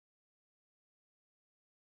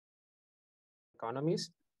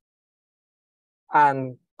economies.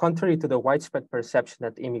 And contrary to the widespread perception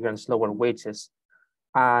that immigrants lower wages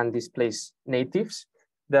and displace natives,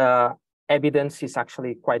 the evidence is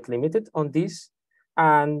actually quite limited on this.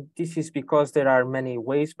 And this is because there are many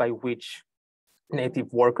ways by which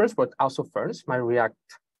native workers, but also firms, might react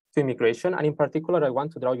to immigration. And in particular, I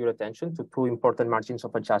want to draw your attention to two important margins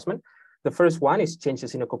of adjustment. The first one is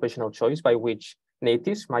changes in occupational choice by which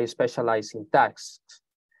natives might specialize in tasks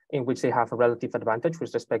in which they have a relative advantage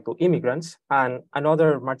with respect to immigrants. And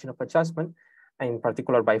another margin of adjustment, in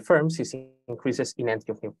particular by firms, is increases in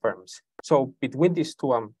entry of new firms. So between these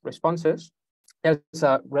two responses, there's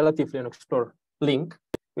a relatively unexplored link,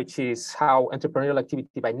 which is how entrepreneurial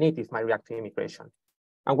activity by natives might react to immigration.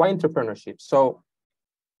 And why entrepreneurship? So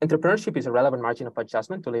entrepreneurship is a relevant margin of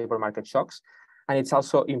adjustment to labor market shocks. And it's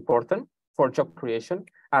also important for job creation,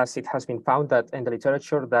 as it has been found that in the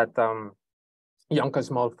literature that young and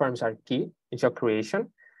small firms are key in job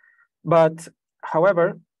creation. But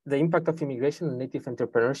however, the impact of immigration on native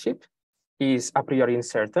entrepreneurship is a priori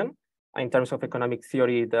uncertain. In terms of economic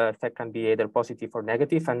theory, the effect can be either positive or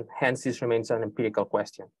negative, and hence this remains an empirical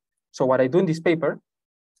question. So what I do in this paper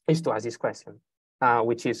is to ask this question,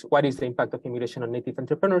 which is what is the impact of immigration on native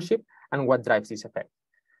entrepreneurship and what drives this effect?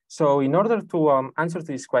 So in order to answer to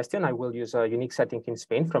this question, I will use a unique setting in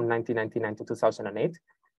Spain from 1999 to 2008.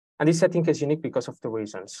 And this setting is unique because of two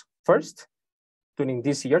reasons. First, during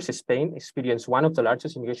these years, Spain experienced one of the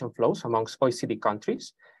largest immigration flows amongst OECD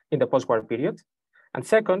countries in the post-war period. And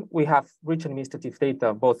second, we have rich administrative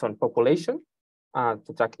data both on population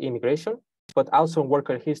to track immigration, but also on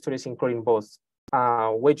worker histories, including both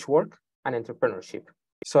wage work and entrepreneurship.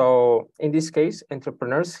 So in this case,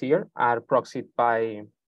 entrepreneurs here are proxied by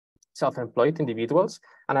self-employed individuals,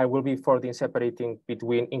 and I will be further separating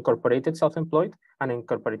between incorporated self-employed and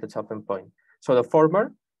incorporated self-employed. So the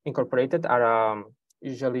former, incorporated, are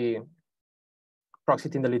usually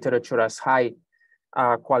proxied in the literature as high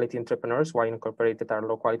quality entrepreneurs, while incorporated are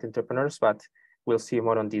low quality entrepreneurs, but we'll see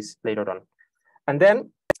more on this later on. And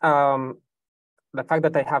then the fact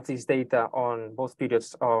that I have this data on both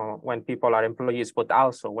periods when people are employees, but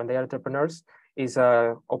also when they are entrepreneurs, is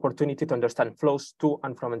an opportunity to understand flows to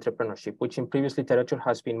and from entrepreneurship, which in previous literature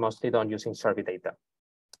has been mostly done using survey data.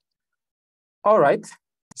 All right,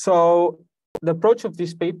 so the approach of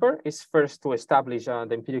this paper is first to establish the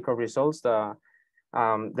empirical results, the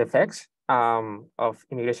effects of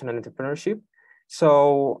immigration and entrepreneurship.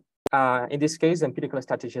 So in this case, the empirical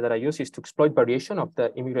strategy that I use is to exploit variation of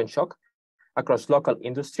the immigrant shock across local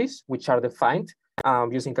industries, which are defined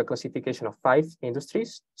using a classification of 5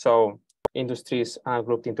 industries. So industries are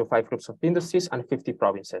grouped into 5 groups of industries and 50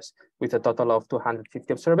 provinces, with a total of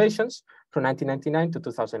 250 observations from 1999 to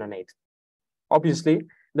 2008. Obviously,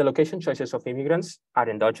 the location choices of immigrants are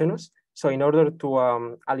endogenous. So in order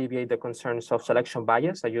to alleviate the concerns of selection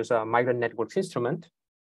bias, I use a migrant networks instrument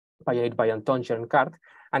pioneered by Anton Gerncart.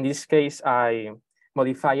 And in this case, I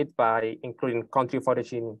modify it by including country of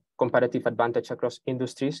origin comparative advantage across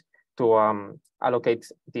industries to allocate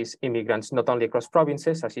these immigrants not only across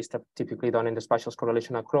provinces, as is typically done in the spatial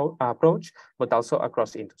correlation approach, but also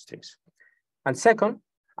across industries. And second,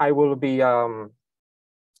 I will be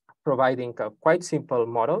providing a quite simple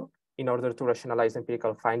model in order to rationalize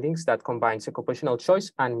empirical findings that combines occupational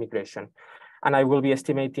choice and migration. And I will be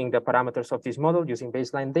estimating the parameters of this model using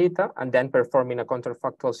baseline data and then performing a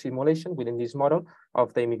counterfactual simulation within this model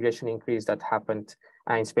of the immigration increase that happened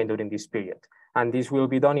in Spain during this period. And this will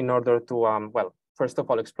be done in order to, well, first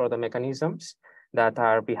of all, explore the mechanisms that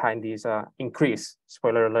are behind this increase,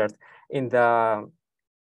 spoiler alert, in the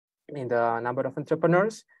number of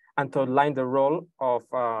entrepreneurs, and to outline the role of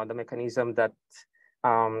the mechanism that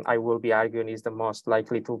I will be arguing is the most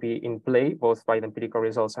likely to be in play, both by the empirical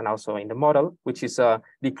results and also in the model, which is a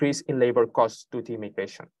decrease in labor costs due to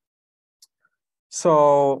immigration.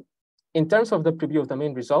 So in terms of the preview of the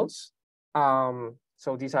main results,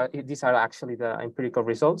 so these are actually the empirical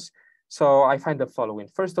results. So I find the following.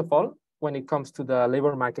 First of all, when it comes to the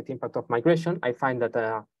labor market impact of migration, I find that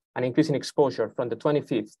an increase in exposure from the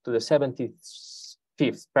 25th to the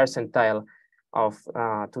 75th percentile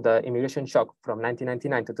to the immigration shock from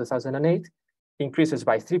 1999 to 2008 increases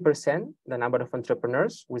by 3% the number of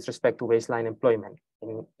entrepreneurs with respect to baseline employment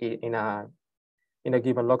in a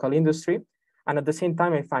given local industry. And at the same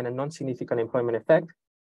time, I find a non-significant employment effect,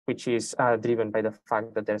 which is driven by the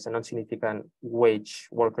fact that there's a non-significant wage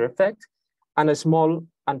worker effect and a small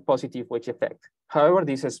and positive wage effect. However,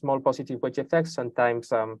 this small positive wage effect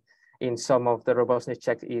sometimes in some of the robustness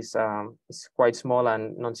check is quite small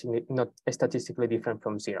and not statistically different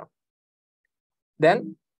from 0.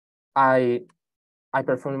 Then I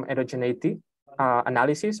perform heterogeneity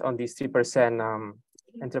analysis on these 3%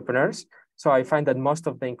 entrepreneurs. So I find that most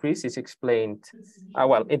of the increase is explained,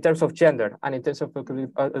 well, in terms of gender and in terms of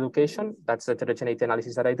education, that's the heterogeneity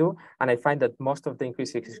analysis that I do. And I find that most of the increase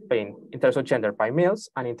is explained in terms of gender by males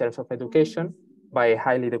and in terms of education by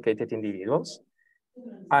highly educated individuals.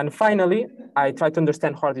 And finally, I try to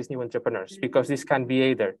understand who are these new entrepreneurs, because this can be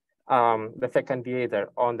either, the effect can be either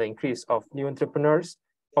on the increase of new entrepreneurs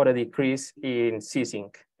or a decrease in ceasing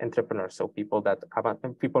entrepreneurs. So people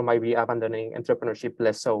might be abandoning entrepreneurship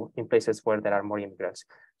less so in places where there are more immigrants.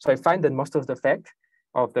 So I find that most of the effect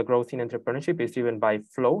of the growth in entrepreneurship is driven by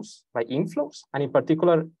flows, by inflows, and in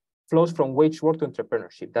particular, flows from wage work to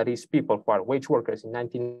entrepreneurship. That is, people who are wage workers in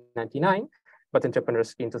 1999, but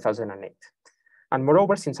entrepreneurs in 2008. And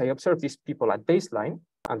moreover, since I observe these people at baseline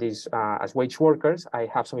and these as wage workers, I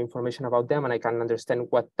have some information about them and I can understand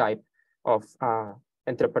what type of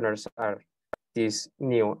entrepreneurs are these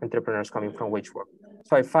new entrepreneurs coming from wage work.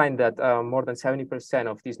 So I find that more than 70%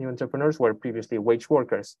 of these new entrepreneurs were previously wage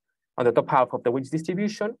workers on the top half of the wage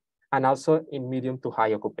distribution and also in medium to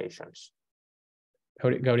high occupations.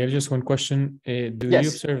 Gabriel, just one question. Do you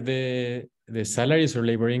observe the salaries or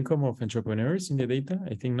labor income of entrepreneurs in the data?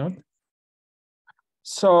 I think not.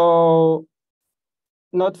 So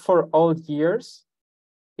not for all years.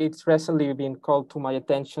 It's recently been called to my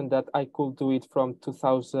attention that I could do it from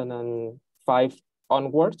 2005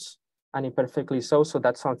 onwards, and imperfectly so. So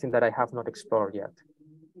that's something that I have not explored yet.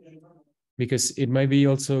 Because it might be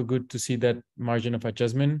also good to see that margin of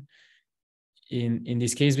adjustment in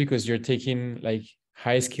this case, because you're taking like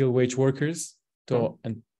high skilled wage workers to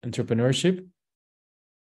entrepreneurship.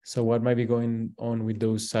 So what might be going on with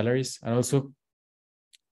those salaries? And also,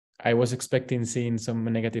 I was expecting seeing some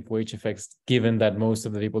negative wage effects, given that most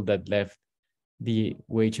of the people that left the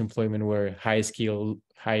wage employment were high skilled,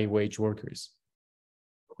 high wage workers.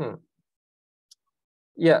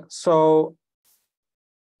 Yeah, so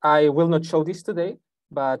I will not show this today,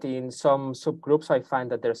 but in some subgroups, I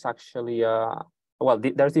find that there's actually,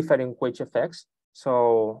 there's different wage effects.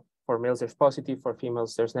 So for males, there's positive, for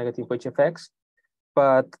females, there's negative wage effects,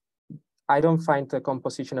 but I don't find a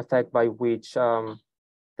composition effect by which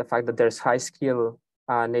the fact that there's high skill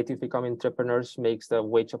native becoming entrepreneurs makes the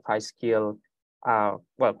wage of high skill,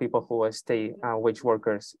 people who stay wage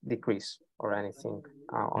workers decrease or anything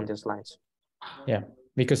on these lines. Yeah,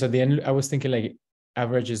 because at the end, I was thinking like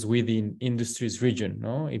averages within industries region,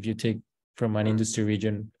 no? If you take from an industry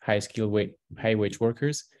region, high wage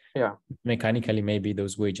workers, mechanically, maybe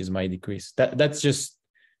those wages might decrease. That's just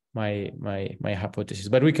my hypothesis,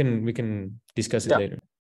 but we can discuss it later.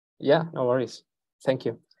 Yeah, no worries. Thank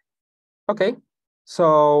you. Okay,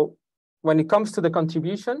 so when it comes to the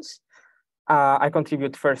contributions, I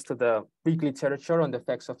contribute first to the big literature on the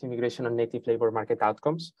effects of immigration on native labor market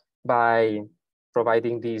outcomes by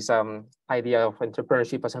providing this idea of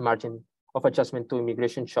entrepreneurship as a margin of adjustment to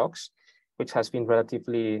immigration shocks, which has been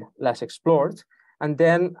relatively less explored. And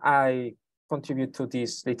then I contribute to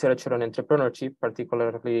this literature on entrepreneurship,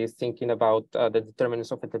 particularly thinking about the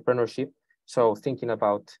determinants of entrepreneurship. So thinking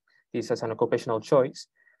about this as an occupational choice.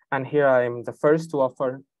 And here I am the first to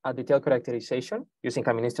offer a detailed characterization using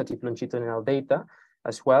administrative longitudinal data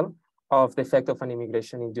as well of the effect of an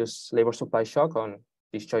immigration-induced labor supply shock on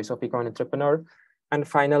this choice of becoming an entrepreneur. And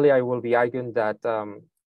finally, I will be arguing that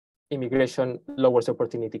immigration lowers the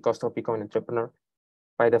opportunity cost of becoming an entrepreneur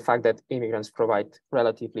by the fact that immigrants provide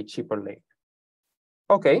relatively cheaper labor.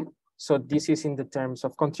 Okay, so this is in the terms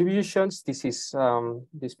of contributions. This is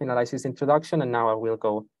this finalizes the introduction, and now I will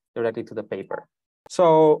go directly to the paper.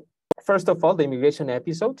 So first of all, the immigration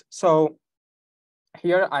episode. So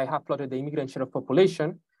here I have plotted the immigrant share of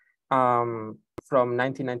population from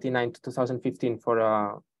 1999 to 2015 for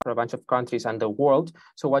a bunch of countries and the world.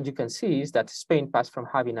 So what you can see is that Spain passed from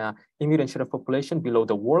having an immigrant share of population below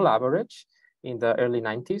the world average in the early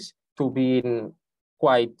 90s to being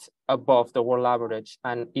quite above the world average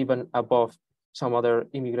and even above some other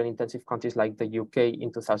immigrant-intensive countries like the UK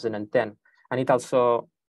in 2010. And it also,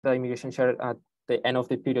 the immigration share at the end of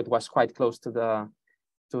the period was quite close to the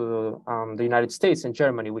United States and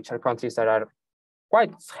Germany, which are countries that are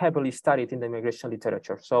quite heavily studied in the immigration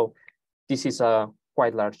literature. So this is a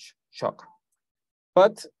quite large shock.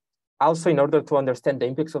 But also, in order to understand the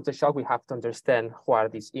impacts of the shock, we have to understand who are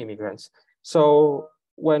these immigrants. So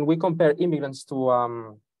when we compare immigrants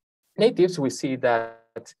to natives, we see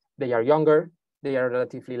that they are younger, they are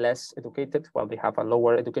relatively less educated, while they have a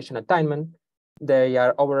lower education attainment. They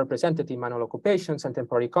are overrepresented in manual occupations and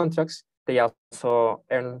temporary contracts. They also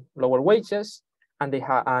earn lower wages, and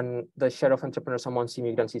the share of entrepreneurs amongst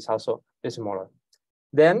immigrants is also smaller.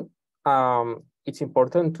 Then it's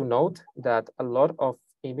important to note that a lot of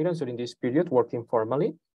immigrants during this period worked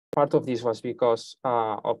informally. Part of this was because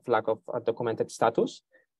of lack of documented status.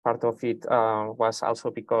 Part of it was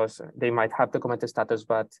also because they might have documented status,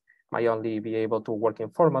 but might only be able to work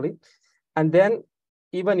informally. And then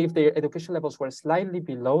even if their education levels were slightly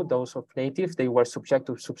below those of natives, they were subject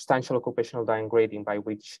to substantial occupational downgrading, by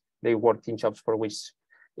which they worked in jobs for which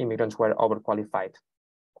immigrants were overqualified.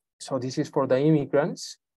 So this is for the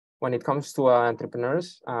immigrants. When it comes to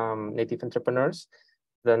entrepreneurs, native entrepreneurs,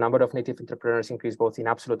 the number of native entrepreneurs increased both in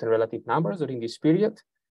absolute and relative numbers during this period.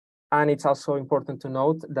 And it's also important to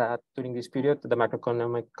note that during this period, the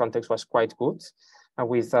macroeconomic context was quite good,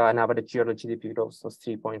 with an average yearly GDP growth of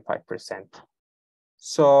 3.5%.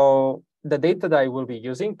 So the data that I will be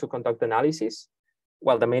using to conduct analysis,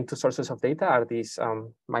 well, the main two sources of data are these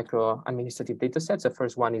micro-administrative data sets. The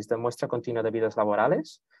first one is the Muestra Continua de Vidas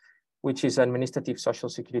Laborales, which is administrative social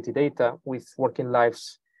security data with working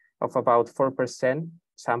lives of about 4%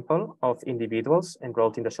 sample of individuals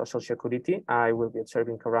enrolled in the social security. I will be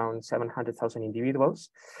observing around 700,000 individuals.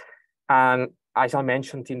 And as I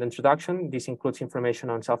mentioned in the introduction, this includes information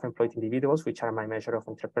on self-employed individuals, which are my measure of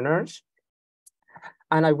entrepreneurs.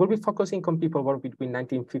 And I will be focusing on people born between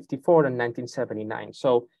 1954 and 1979.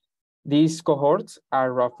 So these cohorts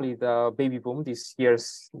are roughly the baby boom. These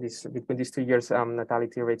years, between these 2 years,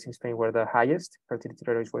 natality rates in Spain were the highest, fertility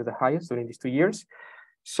rates were the highest during these 2 years.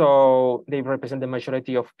 So they represent the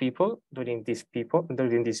majority of people during this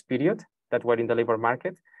period that were in the labor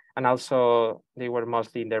market. And also they were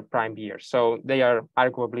mostly in their prime years. So they are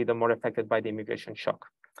arguably the more affected by the immigration shock.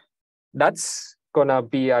 That's gonna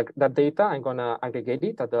be that data. I'm gonna aggregate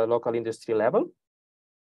it at the local industry level.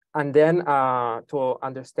 And then to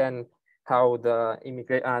understand how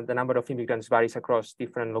the number of immigrants varies across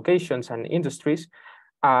different locations and industries,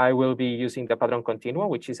 I will be using the Padrón Continuo,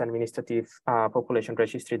 which is administrative population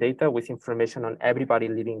registry data with information on everybody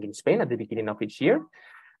living in Spain at the beginning of each year.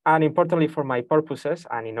 And importantly for my purposes,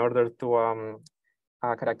 and in order to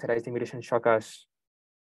characterize the immigration shock as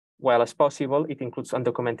well as possible, it includes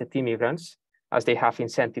undocumented immigrants, as they have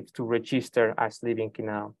incentives to register as living in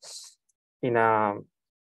a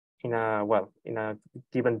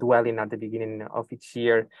given dwelling at the beginning of each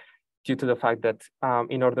year, due to the fact that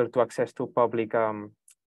in order to access to public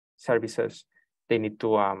services, they need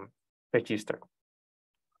to register.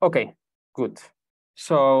 Okay, good.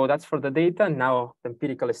 So that's for the data. Now the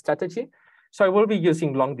empirical strategy. So I will be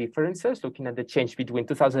using long differences, looking at the change between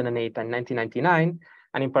 2008 and 1999.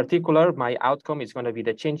 And in particular, my outcome is going to be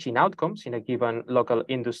the change in outcomes in a given local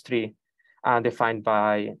industry defined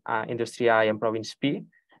by Industry I and Province P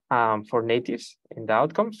for natives in the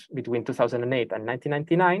outcomes between 2008 and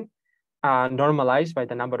 1999, normalized by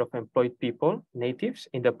the number of employed people, natives,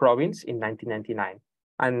 in the province in 1999.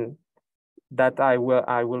 And that I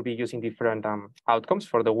will be using different outcomes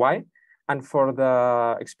for the Y. And for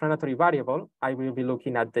the explanatory variable, I will be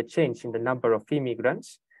looking at the change in the number of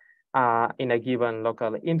immigrants in a given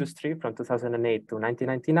local industry from 2008 to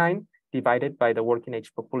 1999, divided by the working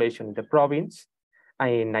age population in the province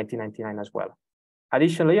in 1999 as well.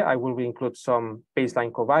 Additionally, I will include some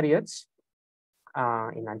baseline covariates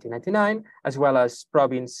in 1999, as well as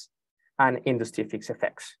province and industry fixed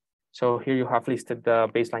effects. So here you have listed the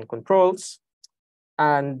baseline controls.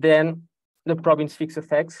 And then the province fixed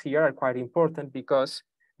effects here are quite important because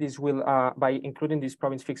this will, by including these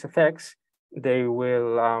province fixed effects, they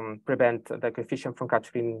will prevent the coefficient from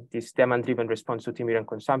capturing this demand-driven response to immigrant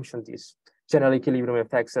consumption, these general equilibrium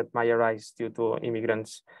effects that might arise due to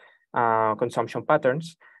immigrants' consumption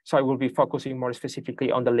patterns. So I will be focusing more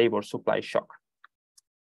specifically on the labor supply shock.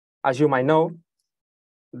 As you might know,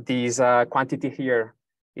 this quantity here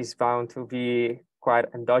is bound to be quite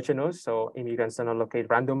endogenous, so immigrants do not locate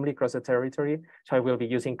randomly across the territory. So I will be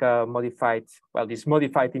using this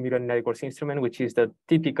modified immigrant networks instrument, which is the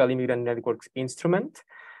typical immigrant networks instrument,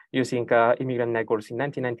 using immigrant networks in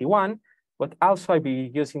 1991, but also I'll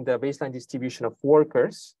be using the baseline distribution of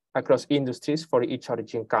workers across industries for each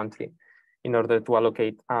origin country in order to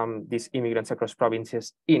allocate these immigrants across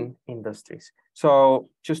provinces in industries. So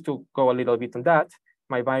just to go a little bit on that,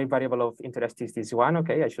 my variable of interest is this one.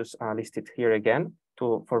 Okay, I just list it here again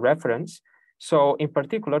for reference. So in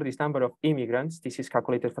particular, this number of immigrants, this is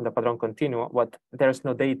calculated from the Padrón Continuo, but there's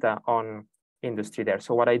no data on industry there.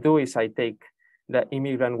 So what I do is I take the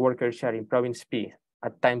immigrant worker share in province P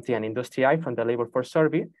at time T and industry I from the labor force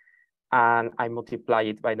survey, and I multiply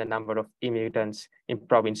it by the number of immigrants in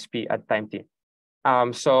province P at time T.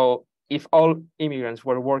 So if all immigrants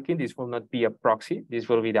were working, this will not be a proxy. This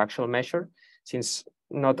will be the actual measure. Since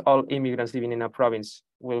not all immigrants living in a province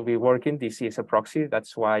will be working, this is a proxy.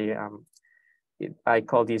 That's why I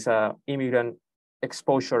call this immigrant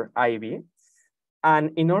exposure IB.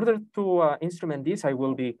 And in order to instrument this, I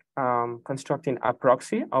will be constructing a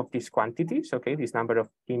proxy of these quantities, okay, this number of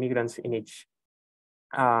immigrants in each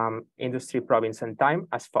industry, province, and time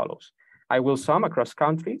as follows. I will sum across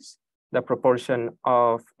countries the proportion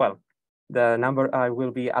of, well, the number I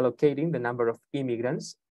will be allocating the number of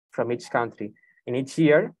immigrants from each country in each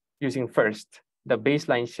year using first the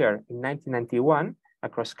baseline share in 1991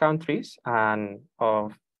 across countries and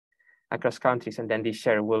then this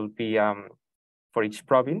share will be for each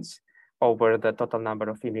province over the total number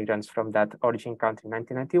of immigrants from that origin country in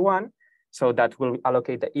 1991. So that will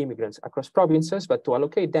allocate the immigrants across provinces, but to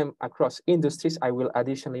allocate them across industries, I will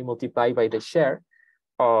additionally multiply by the share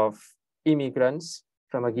of immigrants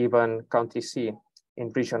from a given country C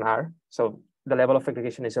in region R. So the level of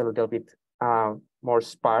segregation is a little bit more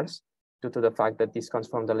sparse due to the fact that this comes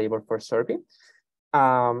from the labor force survey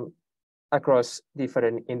across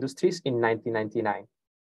different industries in 1999.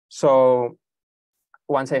 So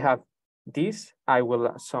once I have this, I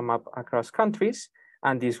will sum up across countries,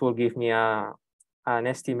 and this will give me an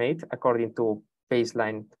estimate according to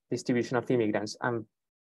baseline distribution of immigrants and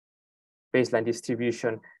baseline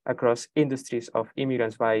distribution across industries of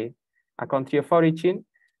immigrants by a country of origin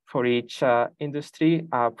for each industry,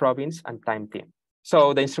 province, and time team.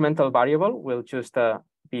 So the instrumental variable will just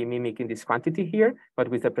be mimicking this quantity here, but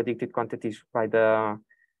with the predicted quantities by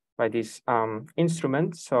this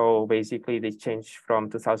instrument. So basically they change from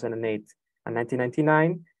 2008 and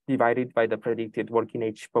 1999 divided by the predicted working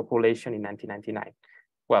age population in 1999.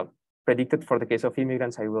 Well, predicted for the case of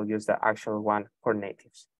immigrants, I will use the actual one for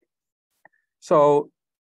natives. So,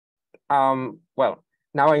 well,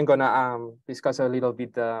 now I'm gonna discuss a little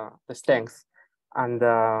bit the strength and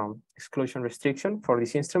the exclusion restriction for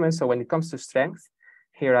this instrument. So when it comes to strength,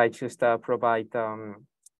 here I just provide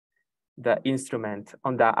the instrument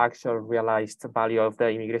on the actual realized value of the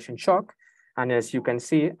immigration shock. And as you can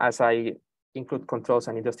see, as I include controls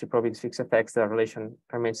and industry province fixed effects, the relation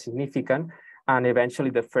remains significant. And eventually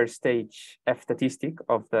the first stage F statistic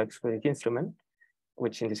of the excluded instrument,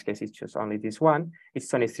 which in this case is just only this one,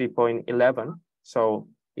 is 23.11. So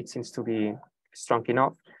it seems to be strong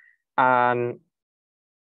enough. And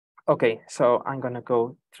okay, so I'm gonna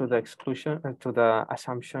go through the exclusion and to the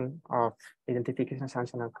assumption of identification,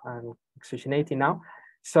 assumption, and exogeneity now.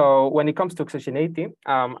 So when it comes to exogeneity,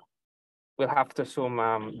 we'll have to assume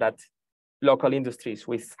that local industries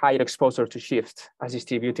with higher exposure to shifts as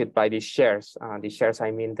distributed by these shares. These shares,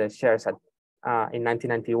 I mean the shares at, in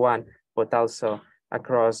 1991, but also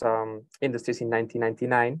across industries in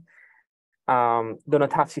 1999, do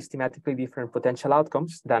not have systematically different potential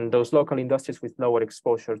outcomes than those local industries with lower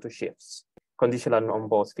exposure to shifts, conditional on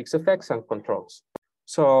both fixed effects and controls.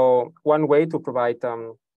 So one way to provide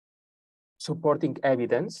supporting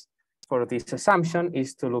evidence for this assumption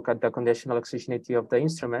is to look at the conditional exogeneity of the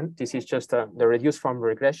instrument. This is just the reduced form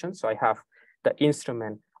regression. So I have the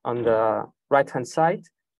instrument on the right-hand side,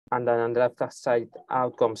 and then on the left-hand side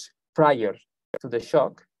outcomes prior to the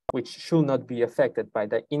shock, which should not be affected by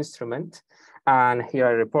the instrument. And here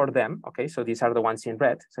I report them. Okay, so these are the ones in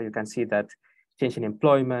red. So you can see that change in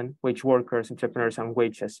employment, wage workers, entrepreneurs, and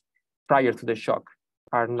wages prior to the shock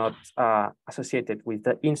are not associated with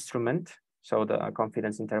the instrument. So the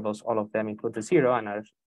confidence intervals, all of them include the zero and are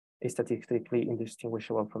statistically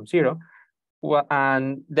indistinguishable from zero. Well,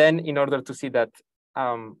 and then in order to see that,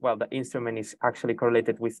 well, the instrument is actually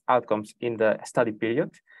correlated with outcomes in the study period,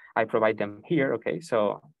 I provide them here, okay?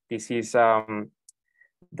 So this is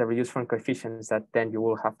the reduced form coefficients that then you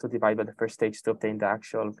will have to divide by the first stage to obtain the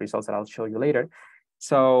actual results that I'll show you later.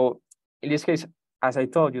 So in this case, as I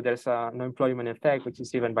told you, there's a no employment effect, which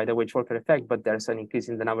is driven by the wage worker effect, but there's an increase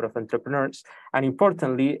in the number of entrepreneurs. And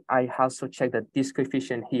importantly, I also checked that this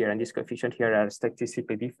coefficient here and this coefficient here are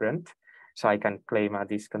statistically different. So I can claim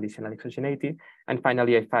this conditional exogeneity. And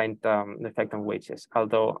finally, I find an effect on wages,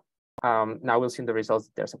 although now we'll see in the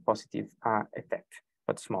results, there's a positive effect,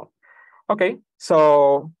 but small. Okay,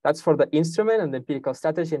 so that's for the instrument and the empirical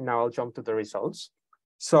strategy. And now I'll jump to the results.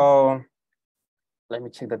 So let me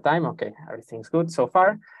check the time. Okay, everything's good so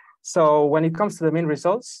far. So when it comes to the main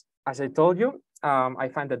results, as I told you, I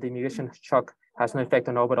find that the immigration shock has no effect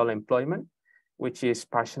on overall employment, which is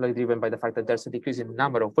partially driven by the fact that there's a decrease in the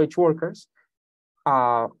number of wage workers,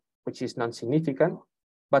 which is non-significant.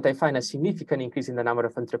 But I find a significant increase in the number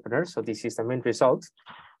of entrepreneurs. So this is the main result.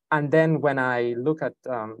 And then when I look at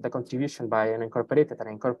the contribution by unincorporated and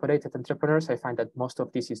incorporated entrepreneurs, I find that most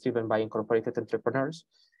of this is driven by incorporated entrepreneurs,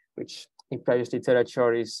 which in previous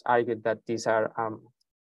literature is argued that these are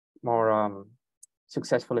more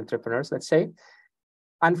successful entrepreneurs, let's say.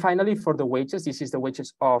 And finally, for the wages, this is the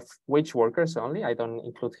wages of wage workers only. I don't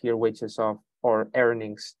include here wages of or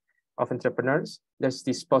earnings of entrepreneurs. There's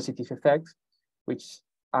this positive effect, which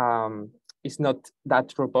is not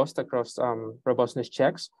that robust across robustness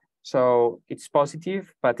checks. So it's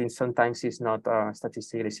positive, but sometimes it's not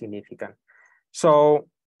statistically significant. So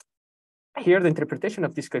here, the interpretation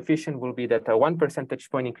of this coefficient will be that a 1 percentage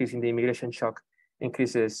point increase in the immigration shock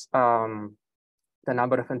increases the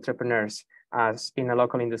number of entrepreneurs as in a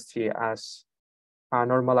local industry as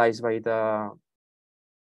normalized by the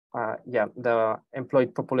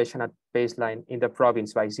employed population at baseline in the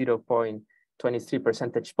province by 0.23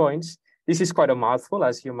 percentage points. This is quite a mouthful,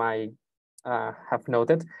 as you might have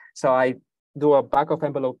noted. So I do a back of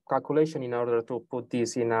envelope calculation in order to put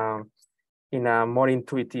this in a more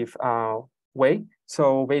intuitive way.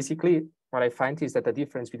 So basically, what I find is that the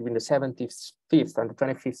difference between the 75th and the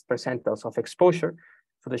 25th percentiles of exposure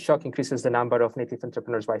to the shock increases the number of native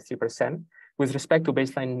entrepreneurs by 3% with respect to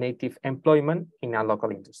baseline native employment in a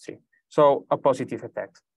local industry. So a positive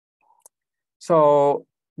effect. So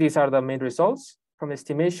these are the main results from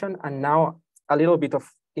estimation. And now a little bit of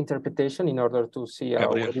interpretation in order to see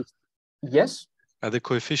Gabriel, yes? are the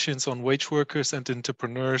coefficients on wage workers and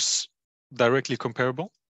entrepreneurs directly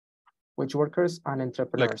comparable? Wage workers and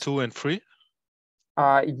entrepreneurs. Like 2 and 3?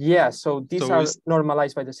 Yeah, so these are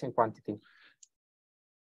normalized by the same quantity.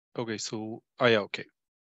 Okay, so, yeah, okay.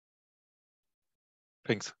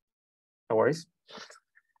 Thanks. No worries.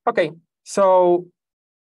 Okay, so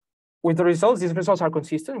with the results, these results are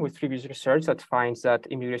consistent with previous research that finds that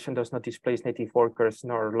immigration does not displace native workers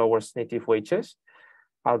nor lowers native wages,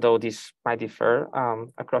 although this might differ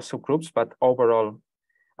across subgroups, but overall,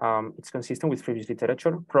 it's consistent with previous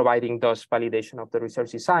literature, providing thus validation of the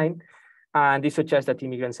research design. And this suggests that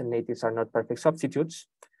immigrants and natives are not perfect substitutes.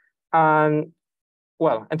 And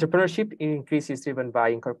well, entrepreneurship increase is driven by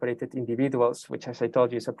incorporated individuals, which, as I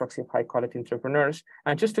told you, is a proxy of high quality entrepreneurs.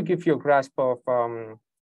 And just to give you a grasp of,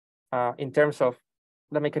 in terms of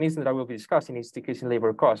the mechanism that I will be discussing is decreasing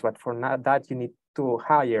labor costs, but for that you need to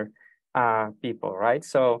hire people, right?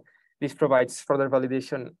 So this provides further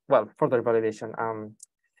validation. Well, further validation.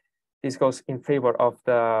 This goes in favor of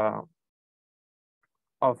the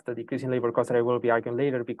decrease in labor costs that I will be arguing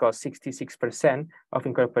later, because 66% of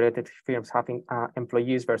incorporated firms having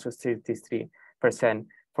employees versus 33%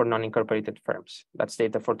 for non-incorporated firms. That's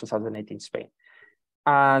data for 2018 Spain.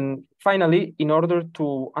 And finally, in order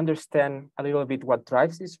to understand a little bit what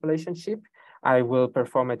drives this relationship, I will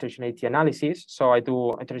perform heterogeneity analysis. So I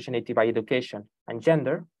do heterogeneity by education and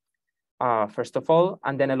gender, first of all,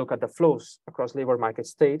 and then I look at the flows across labor market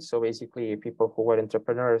states. So basically people who were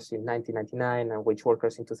entrepreneurs in 1999 and wage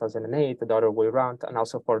workers in 2008, the other way around, and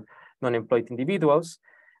also for non-employed individuals.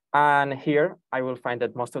 And here I will find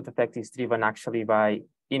that most of the effect is driven actually by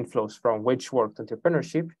inflows from wage work to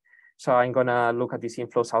entrepreneurship. So I'm gonna look at these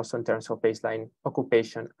inflows also in terms of baseline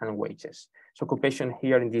occupation and wages. So occupation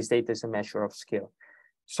here in this data is a measure of skill.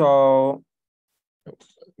 So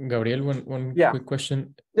Gabriel, one quick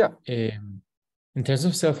question. Yeah. In terms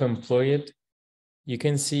of self-employed, you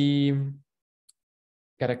can see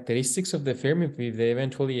characteristics of the firm if they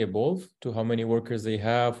eventually evolve to how many workers they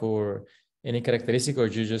have, or any characteristic, or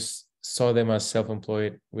you just saw them as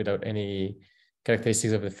self-employed without any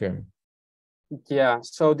characteristics of the firm? Yeah,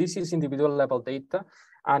 so this is individual level data,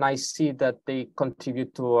 and I see that they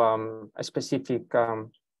contribute to a specific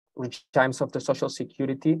regimes of the social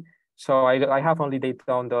security. So I have only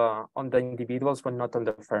data on the individuals, but not on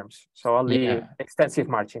the firms. So only extensive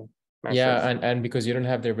margin measures. Yeah, and because you don't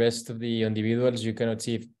have the rest of the individuals, you cannot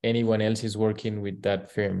see if anyone else is working with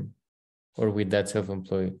that firm or with that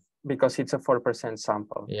self-employed. Because it's a 4%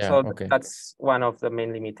 sample. Yeah, so okay. That's one of the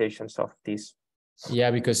main limitations of this. Yeah,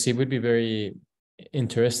 because it would be very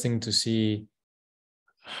interesting to see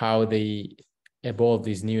how they evolve,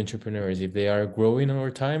 these new entrepreneurs, if they are growing over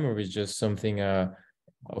time, or it's just something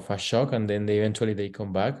of a shock, and then they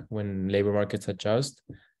come back when labor markets adjust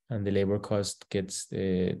and the labor cost gets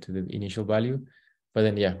to the initial value. But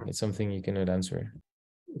then, yeah, it's something you cannot answer.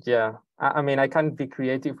 Yeah, I mean, I can be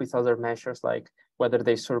creative with other measures, like whether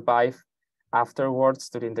they survive afterwards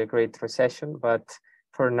during the Great Recession. But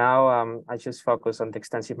for now, I just focus on the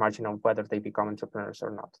extensive margin of whether they become entrepreneurs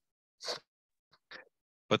or not.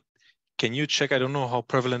 But can you check, I don't know how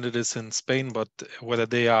prevalent it is in Spain, but whether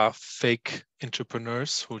they are fake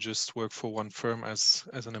entrepreneurs who just work for one firm as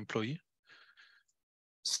an employee?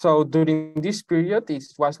 So during this period, it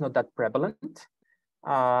was not that prevalent.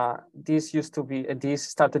 This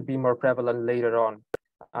started being more prevalent later on,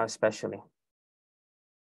 especially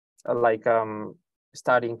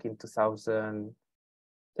starting in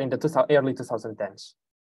early 2010s.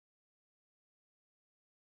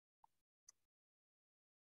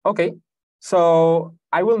 Okay, so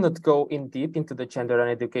I will not go in deep into the gender and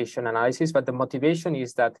education analysis, but the motivation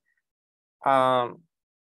is that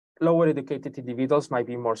lower educated individuals might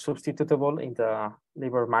be more substitutable in the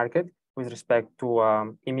labor market with respect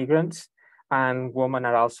to immigrants, and women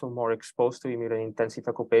are also more exposed to immigrant-intensive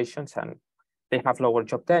occupations, and they have lower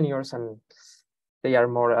job tenures, and they are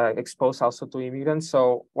more exposed also to immigrants.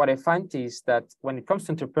 So what I find is that when it comes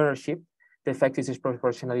to entrepreneurship, the effect is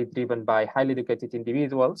disproportionately driven by highly educated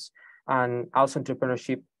individuals, and also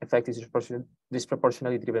entrepreneurship effect is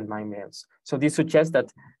disproportionately driven by males. So this suggests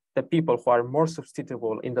that the people who are more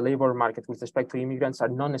substitutable in the labor market with respect to immigrants are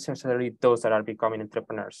not necessarily those that are becoming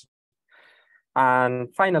entrepreneurs.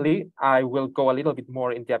 And finally, I will go a little bit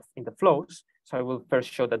more in depth in the flows. So I will first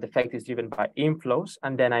show that the effect is driven by inflows,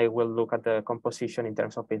 and then I will look at the composition in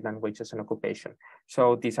terms of baseline wages and occupation.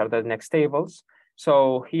 So these are the next tables.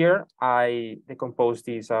 So here I decompose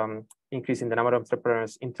these increase in the number of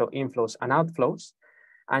entrepreneurs into inflows and outflows.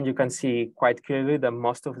 And you can see quite clearly that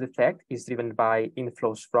most of the effect is driven by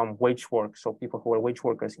inflows from wage work. So people who were wage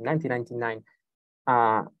workers in 1999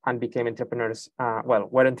 and became entrepreneurs,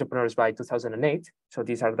 were entrepreneurs by 2008. So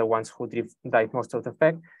these are the ones who drive most of the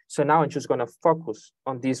effect. So now I'm just going to focus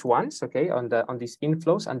on these ones, okay, on these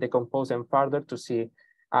inflows, and decompose them further to see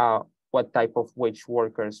what type of wage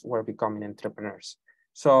workers were becoming entrepreneurs.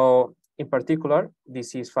 So in particular,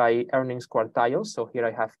 this is by earnings quartiles. So here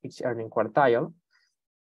I have each earning quartile.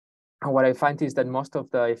 And what I find is that most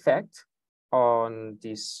of the effect on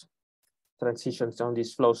these transitions, on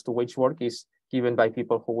these flows to wage work, is given by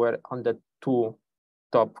people who were on the two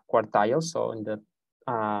top quartiles, so in the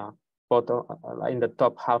bottom, in the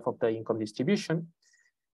top half of the income distribution.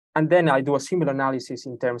 And then I do a similar analysis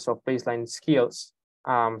in terms of baseline skills.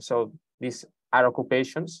 So these are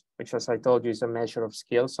occupations, which, as I told you, is a measure of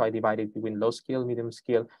skills. So I divide it between low skill, medium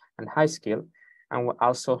skill, and high skill. And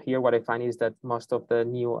also here, what I find is that most of the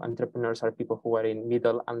new entrepreneurs are people who are in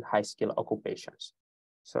middle and high skill occupations.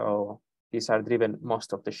 So these are driven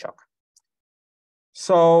most of the shock.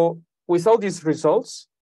 So with all these results,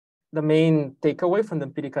 the main takeaway from the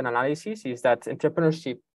empirical analysis is that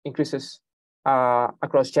entrepreneurship increases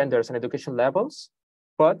across genders and education levels,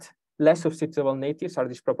 but less substitutable natives are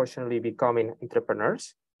disproportionately becoming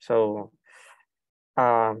entrepreneurs. So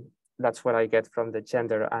that's what I get from the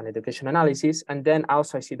gender and education analysis. And then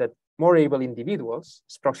also I see that more able individuals,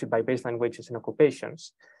 as proxied by baseline wages and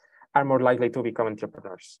occupations, are more likely to become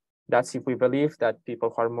entrepreneurs. That's if we believe that people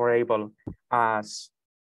who are more able as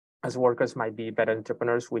workers might be better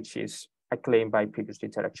entrepreneurs, which is a claim by previous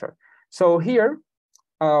literature. So here,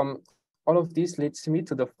 all of this leads me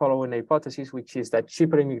to the following hypothesis, which is that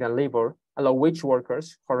cheaper immigrant labor allow wage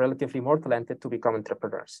workers who are relatively more talented to become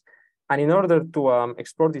entrepreneurs. And in order to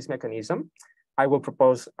explore this mechanism, I will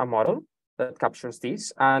propose a model that captures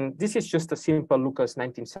this. And this is just a simple Lucas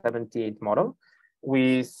 1978 model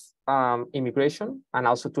with immigration and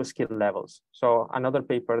also two skill levels. So another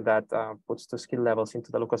paper that puts two skill levels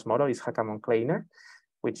into the Lucas model is Hackamon-Kleiner,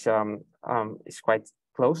 which is quite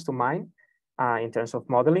close to mine in terms of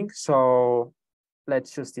modeling. So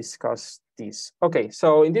let's just discuss this. Okay,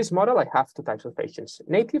 so in this model, I have two types of patients,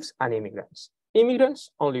 natives and immigrants.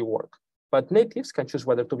 Immigrants only work, but natives can choose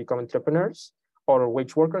whether to become entrepreneurs or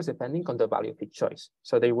wage workers depending on the value of each choice.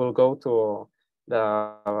 So they will go to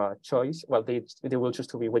the choice, well, they will choose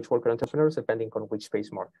to be wage worker entrepreneurs depending on which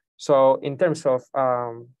pays more. So in terms of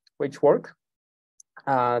wage work,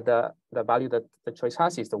 the value that the choice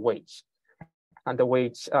has is the wage. And the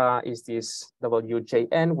wage is this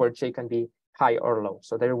WJN, where J can be high or low.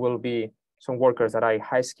 So there will be some workers that are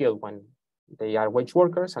high skilled when they are wage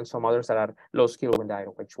workers, and some others that are low skilled when they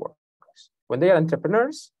are wage workers. When they are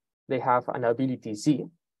entrepreneurs, they have an ability Z,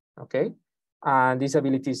 okay? And this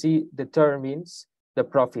ability Z determines the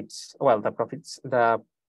profits. Well,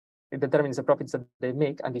 it determines the profits that they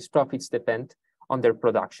make, and these profits depend on their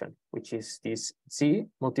production, which is this Z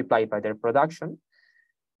multiplied by their production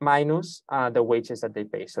minus the wages that they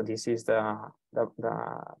pay. So this is the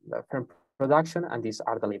firm production, and these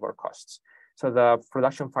are the labor costs. So the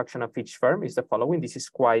production function of each firm is the following. This is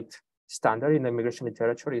quite standard in the immigration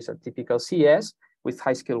literature. It's a typical CS with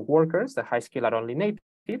high-skilled workers. The high-skilled are only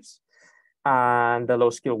natives, and the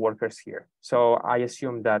low-skilled workers here. So I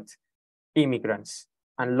assume that immigrants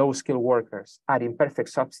and low-skilled workers are imperfect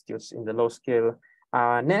substitutes in the low-skill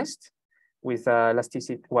nest with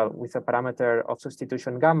elasticity, with a parameter of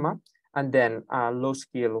substitution gamma, and then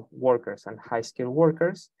low-skilled workers and high-skilled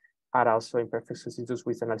workers are also imperfect substitutes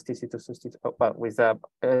with an elasticity with a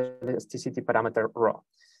elasticity parameter rho.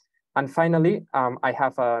 And finally, I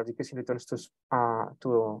have decreasing returns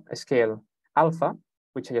to scale alpha,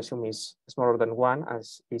 which I assume is smaller than 1,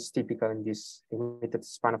 as is typical in this limited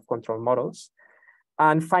span of control models.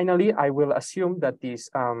 And finally, I will assume that this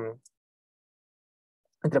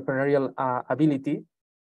entrepreneurial ability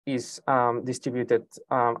is distributed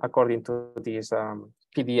according to this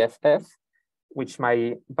PDFF, which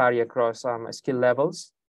might vary across skill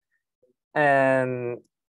levels. And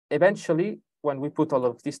eventually, when we put all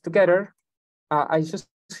of this together, I just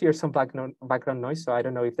hear some background noise, so I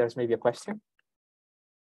don't know if there's maybe a question.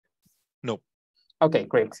 No. Okay,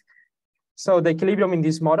 great. So the equilibrium in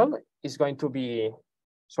this model is going to be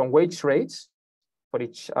some wage rates for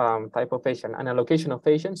each type of agent, and allocation of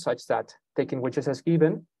agents such that, taking wages as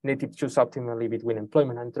given, natives choose optimally between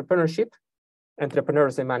employment and entrepreneurship,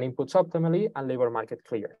 entrepreneurs demand inputs optimally, and labor market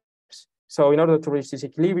clears. So in order to reach this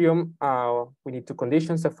equilibrium, we need two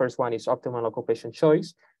conditions. The first one is optimal occupation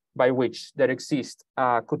choice, by which there exists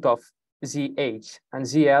a cutoff ZH and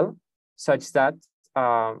ZL, such that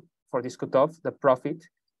for this cutoff, the profit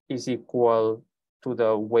is equal to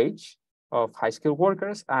the wage of high-skilled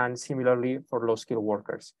workers, and similarly for low-skilled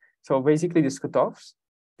workers. So basically, these cutoffs,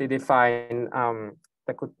 they define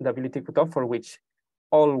the ability cutoff for which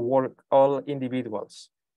all individuals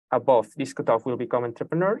above this cutoff will become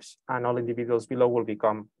entrepreneurs, and all individuals below will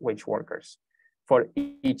become wage workers for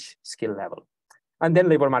each skill level. And then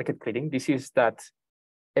labor market clearing. This is that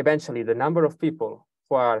eventually the number of people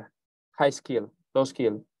who are high skill, low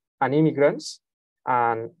skill, and immigrants,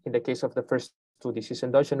 and in the case of the first two, this is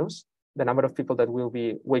endogenous, the number of people that will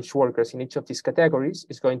be wage workers in each of these categories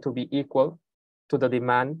is going to be equal to the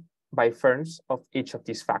demand by firms of each of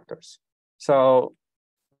these factors. So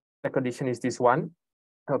the condition is this one,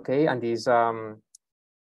 okay, and this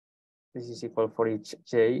is equal for each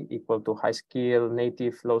J equal to high skill,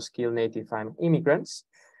 native, low skill, native, and immigrants.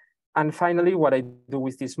 And finally, what I do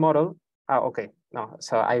with this model, okay, no,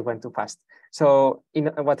 so I went too fast. So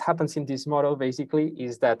what happens in this model basically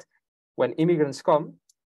is that when immigrants come,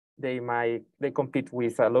 they compete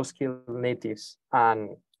with low skill natives, and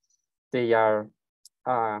they are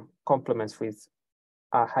complements with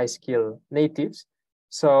high skill natives.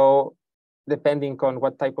 So depending on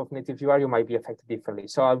what type of native you are, you might be affected differently.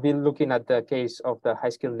 So I'll be looking at the case of the high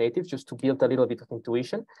skill natives just to build a little bit of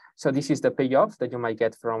intuition. So this is the payoff that you might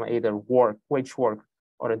get from either wage work,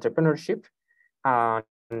 or entrepreneurship. And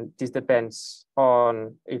this depends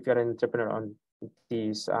on if you're an entrepreneur on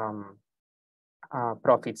these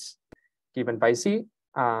profits given by Z,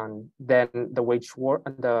 and then the wage work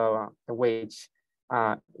and the wage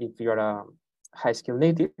if you're a high skill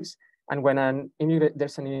natives. And when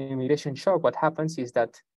there's an immigration shock, what happens is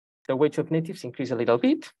that the wage of natives increase a little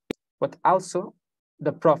bit, but also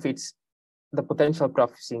the profits, the potential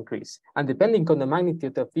profits increase. And depending on the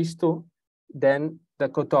magnitude of these two, then the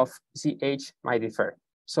cutoff ZH might differ.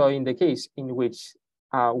 So in the case in which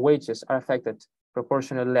wages are affected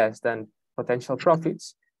proportionally less than potential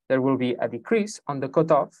profits, there will be a decrease on the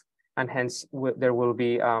cutoff, and hence there will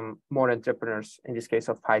be more entrepreneurs in this case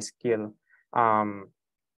of high skill,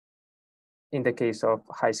 in the case of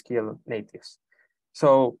high skill natives.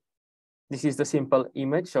 So this is the simple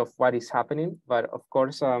image of what is happening, but of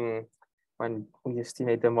course, when we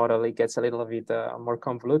estimate the model, it gets a little bit more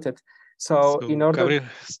convoluted. So in order, Gabriel,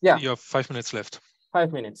 yeah, you have 5 minutes left.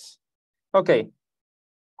 5 minutes. Okay,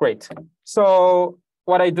 great. So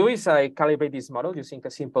what I do is I calibrate this model using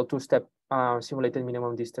a simple two-step simulated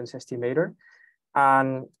minimum distance estimator.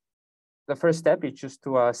 And the first step is just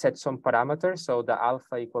to set some parameters. So the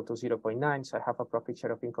alpha equal to 0.9. So I have a profit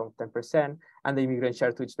share of income of 10%, and the immigrant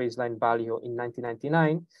share to its baseline value in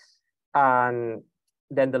 1999. And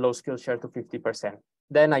then the low skill share to 50%.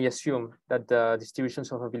 Then I assume that the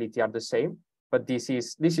distributions of ability are the same, but this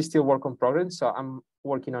is still work in progress. So I'm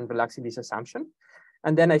working on relaxing this assumption.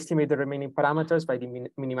 And then I estimate the remaining parameters by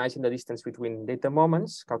minimizing the distance between data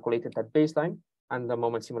moments calculated at baseline and the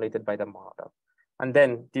moment simulated by the model. And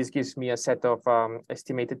then this gives me a set of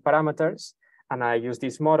estimated parameters. And I use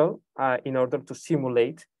this model in order to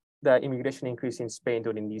simulate the immigration increase in Spain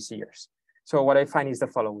during these years. So what I find is the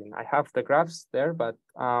following. I have the graphs there, but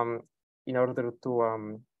in order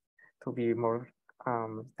to be more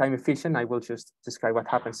time efficient, I will just describe what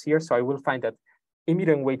happens here. So I will find that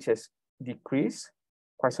immigrant wages decrease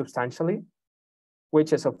quite substantially.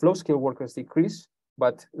 Wages of low-skilled workers decrease,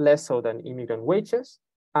 but less so than immigrant wages.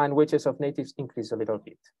 And wages of natives increase a little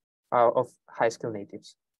bit, of high-skilled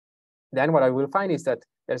natives. Then what I will find is that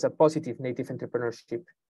there's a positive native entrepreneurship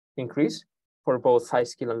increase for both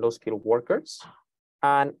high-skilled and low-skilled workers.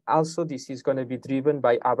 And also this is going to be driven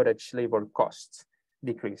by average labor costs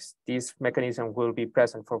decrease. This mechanism will be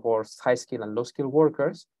present for both high-skilled and low-skilled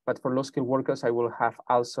workers, but for low-skilled workers, I will have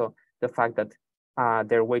also the fact that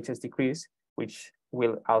their wages decrease, which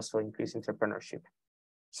will also increase entrepreneurship.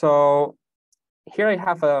 So here I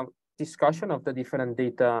have a discussion of the different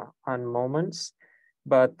data and moments,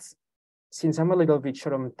 but since I'm a little bit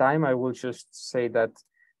short on time, I will just say that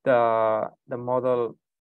the model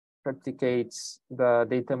replicates the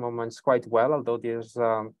data moments quite well, although there's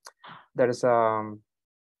a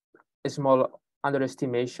small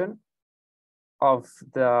underestimation of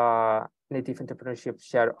the native entrepreneurship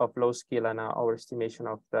share of low skill and an overestimation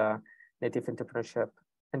of the native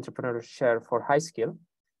entrepreneur share for high skill.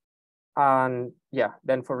 And yeah,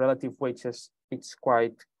 then for relative wages, it's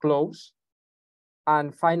quite close.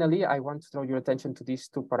 And finally, I want to draw your attention to these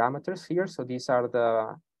two parameters here. So these are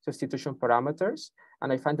the substitution parameters.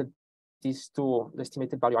 And I find that these two, the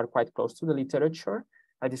estimated value, are quite close to the literature.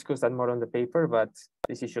 I discussed that more on the paper, but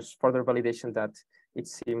this is just further validation that it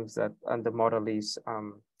seems that the model is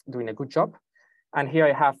doing a good job. And here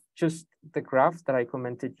I have just the graph that I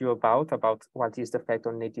commented you about what is the effect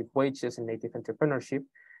on native wages and native entrepreneurship.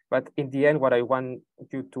 But in the end, what I want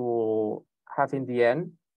you to have in the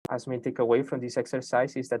end, as main takeaway from this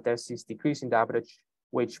exercise, is that there's this decrease in the average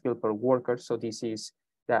wage bill per worker. So this is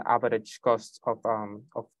the average cost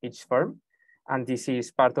of each firm. And this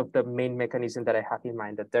is part of the main mechanism that I have in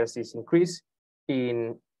mind, that there's this increase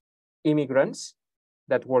in immigrants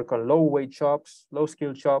that work on low wage jobs, low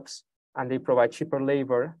skill jobs, and they provide cheaper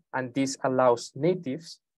labor. And this allows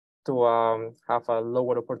natives to have a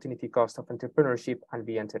lower opportunity cost of entrepreneurship and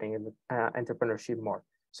be entering in entrepreneurship more.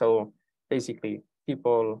 So basically,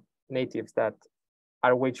 people, natives that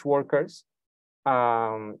are wage workers,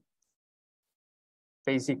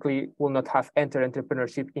 basically will not have entered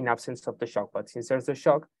entrepreneurship in absence of the shock. But since there's a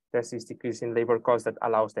shock, there's this decrease in labor cost that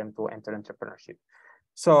allows them to enter entrepreneurship.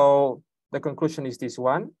 So the conclusion is this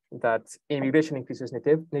one, that immigration increases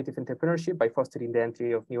native entrepreneurship by fostering the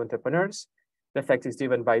entry of new entrepreneurs. The effect is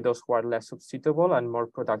driven by those who are less substitutable and more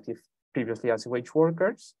productive previously as wage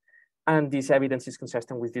workers. And this evidence is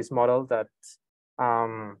consistent with this model that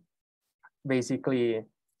basically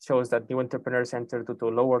shows that new entrepreneurs enter due to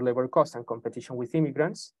lower labor costs and competition with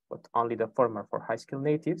immigrants, but only the former for high-skilled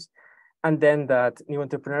natives. And then that new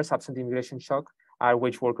entrepreneurs absent immigration shock are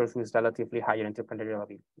wage workers with relatively higher entrepreneurial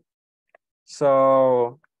ability.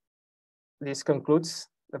 So this concludes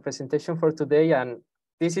the presentation for today. And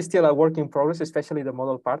this is still a work in progress, especially the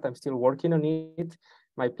model part. I'm still working on it.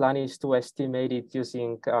 My plan is to estimate it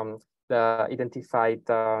using the identified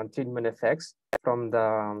treatment effects from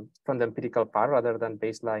the empirical part rather than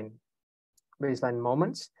baseline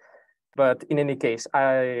moments. But in any case,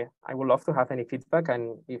 I would love to have any feedback.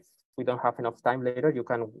 And if we don't have enough time later, you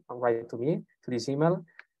can write to me to this email.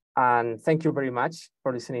 And thank you very much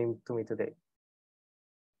for listening to me today.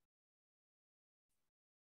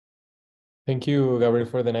 Thank you, Gabriel,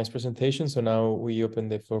 for the nice presentation. So now we open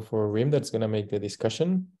the floor for Rim that's going to make the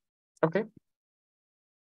discussion. Okay.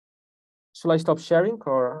 Shall I stop sharing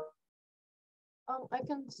or? I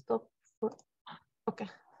can stop. Okay.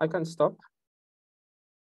 I can stop.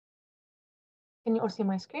 Can you all see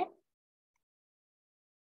my screen?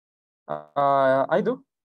 I do.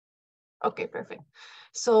 Okay, perfect.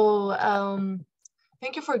 So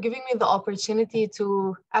thank you for giving me the opportunity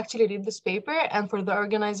to actually read this paper and for the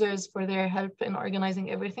organizers for their help in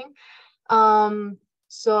organizing everything.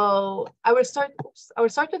 So I will start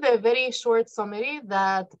with a very short summary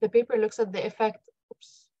that the paper looks at the effect.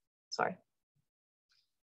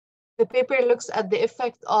 The paper looks at the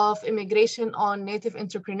effect of immigration on native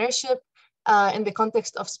entrepreneurship in the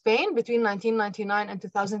context of Spain between 1999 and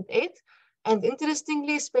 2008. And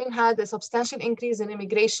interestingly, Spain had a substantial increase in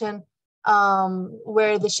immigration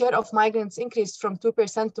where the share of migrants increased from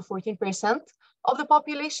 2% to 14% of the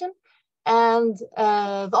population. And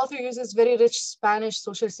the author uses very rich Spanish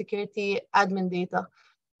social security admin data.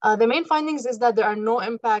 The main findings is that there's no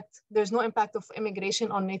impact of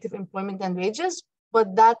immigration on native employment and wages,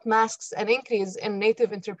 but that masks an increase in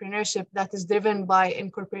native entrepreneurship that is driven by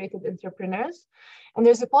incorporated entrepreneurs. And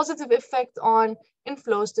there's a positive effect on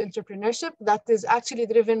inflows to entrepreneurship that is actually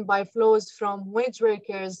driven by flows from wage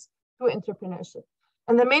workers to entrepreneurship.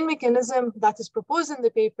 And the main mechanism that is proposed in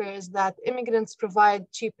the paper is that immigrants provide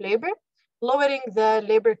cheap labor, lowering the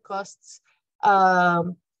labor costs,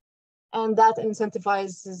 and that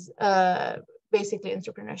incentivizes basically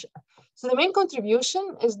entrepreneurship. So the main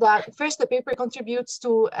contribution is that first, the paper contributes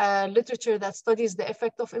to literature that studies the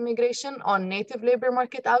effect of immigration on native labor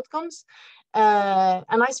market outcomes.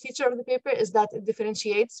 A nice feature of the paper is that it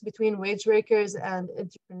differentiates between wage workers and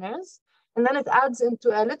entrepreneurs. And then it adds into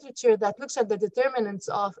a literature that looks at the determinants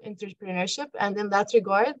of entrepreneurship. And in that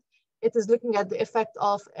regard, it is looking at the effect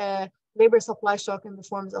of a labor supply shock in the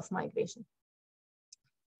forms of migration.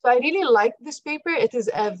 So I really like this paper. It is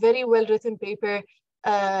a very well-written paper,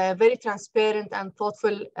 very transparent and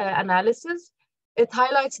thoughtful analysis. It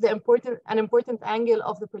highlights an important angle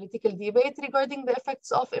of the political debate regarding the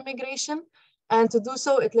effects of immigration. And to do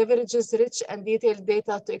so, it leverages rich and detailed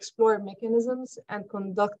data to explore mechanisms and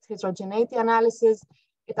conduct heterogeneity analysis.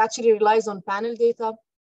 It actually relies on panel data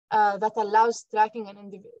that allows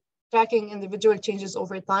tracking individual changes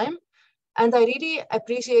over time. And I really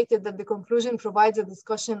appreciated that the conclusion provides a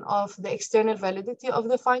discussion of the external validity of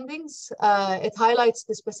the findings. It highlights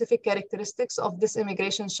the specific characteristics of this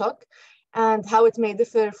immigration shock and how it may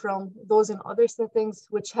differ from those in other settings,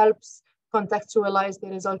 which helps contextualize the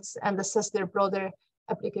results and assess their broader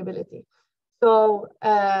applicability. So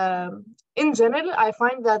in general, I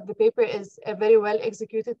find that the paper is a very well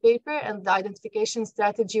executed paper and the identification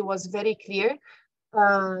strategy was very clear.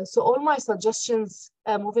 So all my suggestions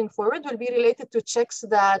moving forward will be related to checks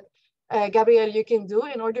that Gabriel, you can do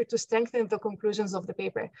in order to strengthen the conclusions of the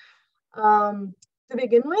paper. To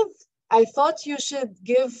begin with, I thought you should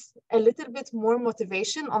give a little bit more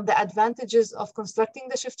motivation on the advantages of constructing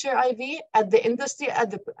the shift share IV at the industry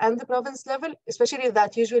and the province level, especially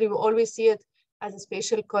that usually we always see it as a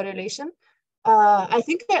spatial correlation. I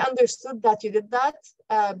think I understood that you did that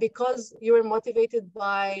because you were motivated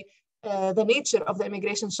by the nature of the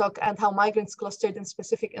immigration shock and how migrants clustered in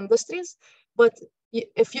specific industries. But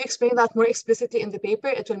if you explain that more explicitly in the paper,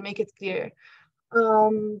 it will make it clearer.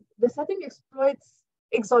 The setting exploits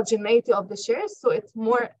exogeneity of the shares, so it's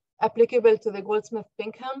more applicable to the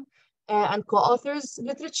Goldsmith-Pinkham and co-authors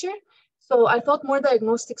literature. So I thought more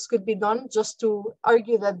diagnostics could be done just to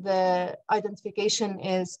argue that the identification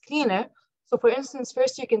is cleaner. So for instance,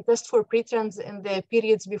 first you can test for pretrends in the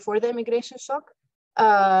periods before the immigration shock.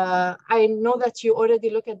 I know that you already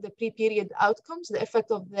look at the pre-period outcomes, the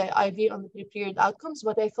effect of the IV on the pre-period outcomes,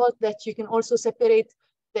 but I thought that you can also separate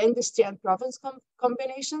the industry and province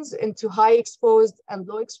combinations into high exposed and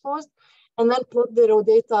low exposed, and then plot the raw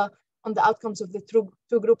data on the outcomes of the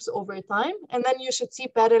two groups over time. And then you should see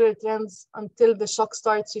parallel trends until the shock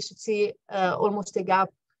starts. You should see almost a gap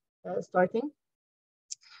starting.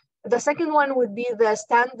 The second one would be the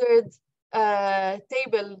standard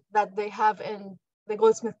table that they have in the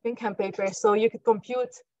Goldsmith-Pinkham paper. So you could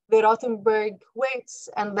compute the Rothenberg weights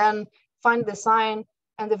and then find the sign.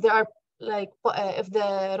 And if there are if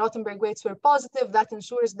the Rothenberg weights were positive, that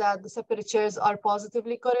ensures that the separate shares are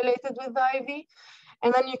positively correlated with the IV.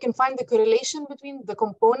 And then you can find the correlation between the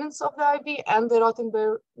components of the IV and the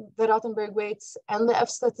Rothenberg weights and the F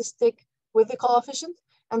statistic with the coefficient.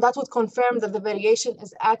 And that would confirm that the variation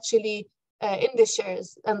is actually in the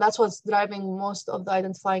shares. And that's what's driving most of the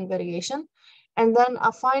identifying variation. And then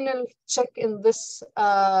a final check in this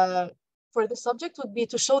for the subject would be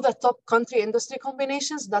to show the top country industry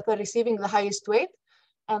combinations that are receiving the highest weight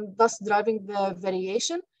and thus driving the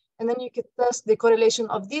variation. And then you could test the correlation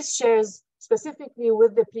of these shares specifically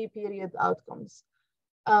with the pre-period outcomes.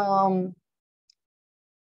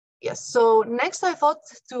 Yes, so next I thought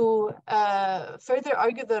to further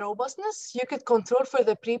argue the robustness, you could control for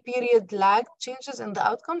the pre-period lag changes in the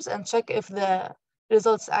outcomes and check if the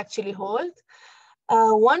results actually hold.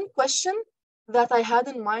 One question that I had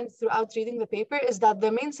in mind throughout reading the paper is that the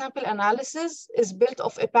main sample analysis is built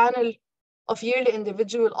of a panel of yearly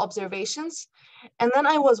individual observations. And then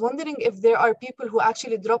I was wondering if there are people who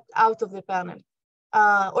actually dropped out of the panel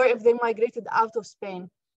or if they migrated out of Spain.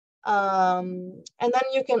 And then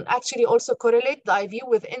you can actually also correlate the IV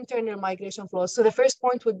with internal migration flows. So the first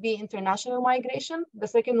point would be international migration. The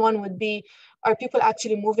second one would be, are people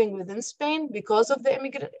actually moving within Spain because of the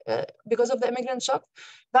immigrant shock?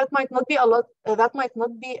 That might not be that might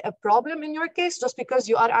not be a problem in your case, just because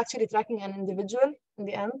you are actually tracking an individual in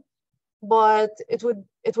the end. But it would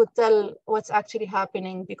tell what's actually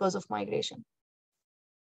happening because of migration.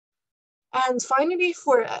 And finally,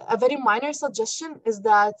 for a very minor suggestion is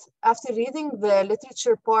that after reading the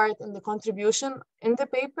literature part and the contribution in the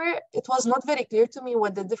paper, it was not very clear to me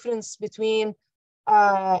what the difference between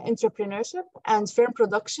entrepreneurship and firm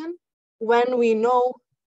production when we know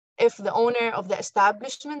if the owner of the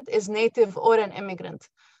establishment is native or an immigrant.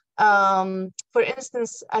 For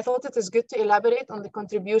instance, I thought it is good to elaborate on the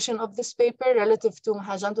contribution of this paper relative to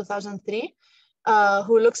Mahajan 2003,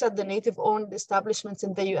 who looks at the native-owned establishments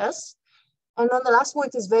in the US. And then the last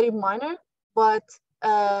point is very minor, but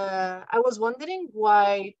I was wondering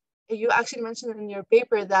why you actually mentioned in your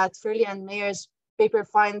paper that Furley and Mayer's paper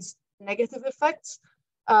finds negative effects.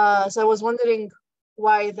 So I was wondering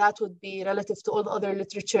why that would be relative to all the other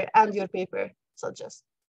literature and your paper suggests.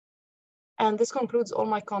 And this concludes all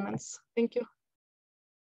my comments. Thank you.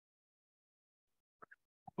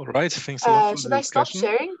 All right, thanks a lot for Should the I stop discussion.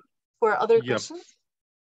 sharing for other Yeah. questions?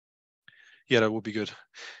 Yeah, that would be good.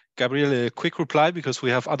 Gabriel, a quick reply because we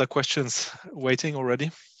have other questions waiting already.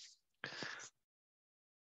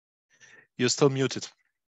 You're still muted.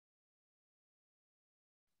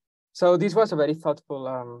 So this was a very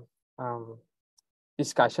thoughtful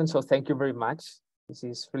discussion. So thank you very much. This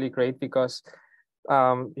is really great because,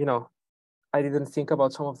 you know, I didn't think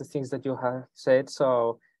about some of the things that you have said.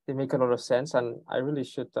 So they make a lot of sense, and I really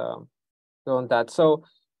should go on that. So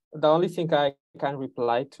the only thing I can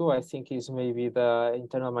reply to, I think, is maybe the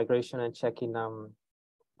internal migration and checking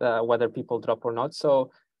whether people drop or not.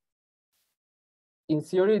 So in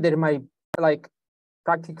theory, there might, like,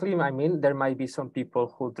 practically, I mean, there might be some people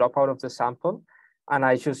who drop out of the sample, and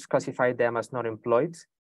I just classify them as not employed.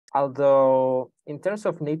 Although in terms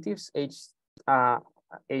of natives,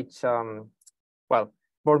 well,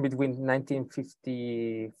 born between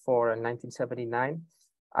 1954 and 1979,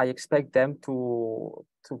 I expect them to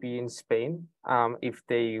be in Spain if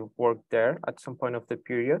they work there at some point of the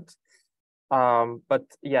period. But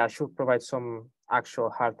yeah, I should provide some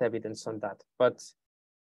actual hard evidence on that. But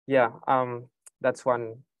yeah, that's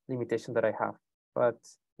one limitation that I have. But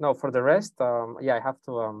no, for the rest, yeah, I have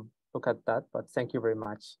to look at that. But thank you very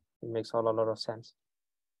much. It makes a lot of sense.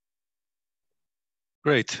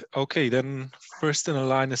 Great. Okay, then first in the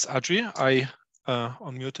line is Adri. I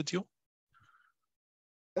unmuted you.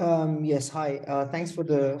 Yes, hi. Thanks for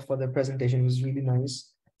the presentation. It was really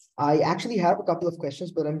nice. I actually have a couple of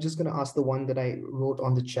questions, but I'm just going to ask the one that I wrote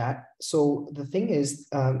on the chat. So the thing is,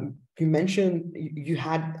 you mentioned you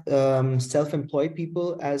had self-employed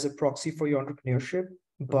people as a proxy for your entrepreneurship,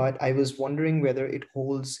 but I was wondering whether it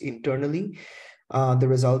holds internally. The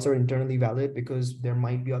results are internally valid because there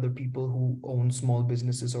might be other people who own small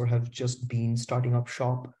businesses or have just been starting up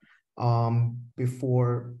shop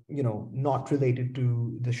before, you know, not related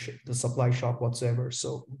to the supply shop whatsoever.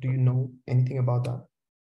 So do you know anything about that?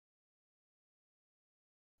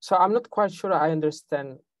 So I'm not quite sure I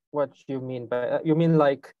understand what you mean, but you mean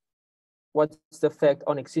like what's the effect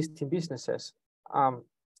on existing businesses? No.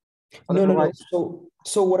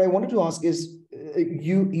 So what I wanted to ask is,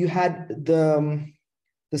 you had the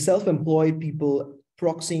self-employed people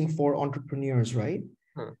proxying for entrepreneurs, right?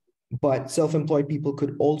 But self-employed people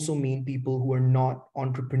could also mean people who are not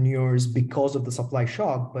entrepreneurs because of the supply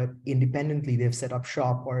shock, but independently they've set up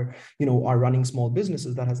shop or, you know, are running small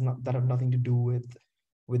businesses that have nothing to do with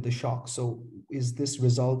the shock. So is this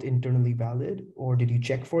result internally valid, or did you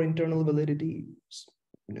check for internal validity?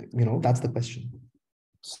 You know, that's the question.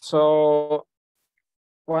 So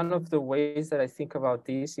one of the ways that I think about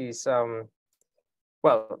this is,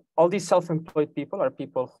 well, all these self-employed people are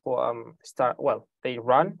people who they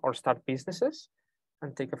run or start businesses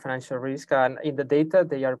and take a financial risk. And in the data,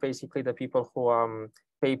 they are basically the people who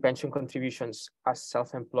pay pension contributions as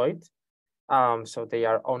self-employed. So they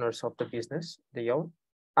are owners of the business they own.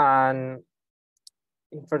 And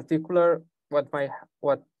in particular, what I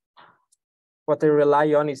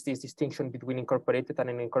rely on is this distinction between incorporated and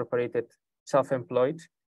unincorporated self-employed.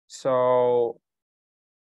 So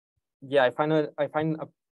yeah, I find the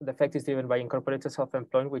effect is driven by incorporated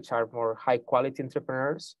self-employed, which are more high quality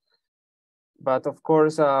entrepreneurs. But of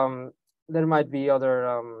course, there might be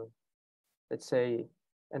other, let's say,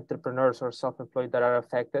 entrepreneurs or self-employed that are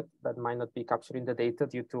affected that might not be captured in the data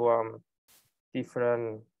due to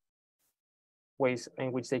different ways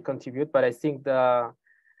in which they contribute. But I think the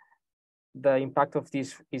impact of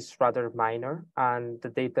this is rather minor, and the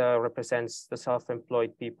data represents the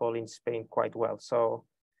self-employed people in Spain quite well. So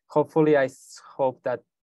hopefully, I hope that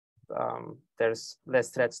there's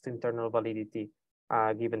less threats to internal validity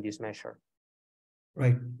given this measure.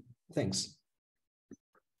 Right. Thanks.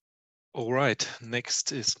 All right.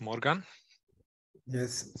 Next is Morgan.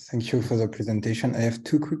 Yes, thank you for the presentation. I have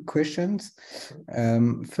two quick questions.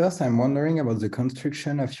 First, I'm wondering about the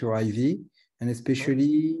construction of your IV, and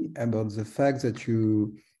especially about the fact that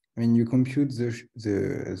you compute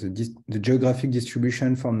the geographic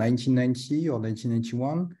distribution from 1990 or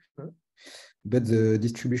 1991, but the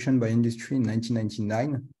distribution by industry in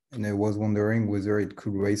 1999. And I was wondering whether it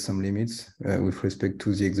could raise some limits with respect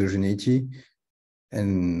to the exogeneity.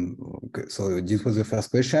 And so this was the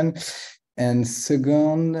first question. And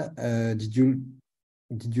second, did you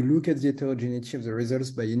look at the heterogeneity of the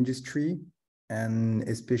results by industry, and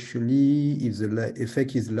especially if the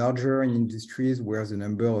effect is larger in industries where the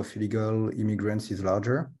number of illegal immigrants is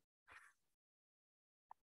larger?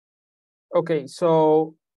 Okay,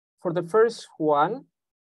 so for the first one,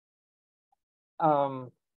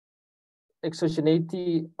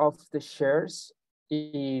 exogeneity of the shares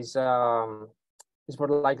is is more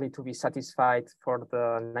likely to be satisfied for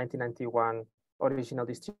the 1991 original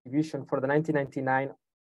distribution. For the 1999,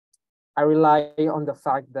 I rely on the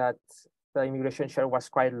fact that the immigration share was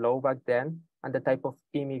quite low back then, and the type of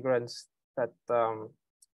immigrants that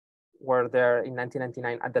were there in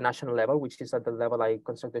 1999 at the national level, which is at the level I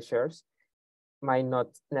construct the shares, might not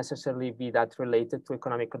necessarily be that related to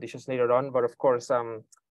economic conditions later on. But of course,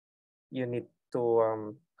 you need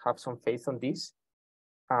to have some faith on this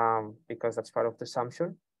because that's part of the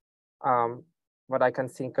assumption. But I can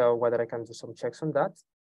think whether I can do some checks on that.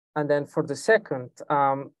 And then for the second,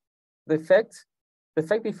 the effect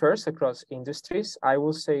differs across industries. I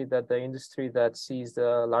will say that the industry that sees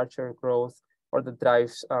the larger growth or that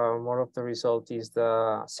drives more of the result is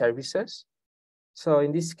the services. So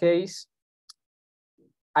in this case,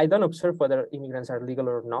 I don't observe whether immigrants are legal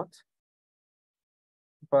or not,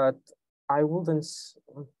 but I'm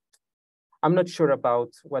not sure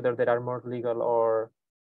about whether there are more legal or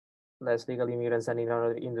less legal immigrants than in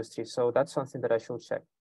other industries. So that's something that I should check.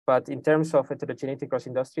 But in terms of heterogeneity across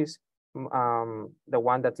industries, the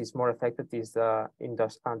one that is more affected is the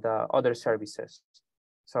other services.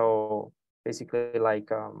 So basically like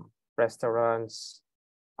restaurants,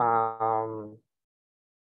 retail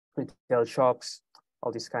shops,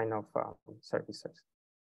 all these kind of services.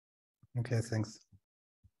 Okay, thanks.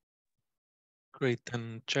 Great,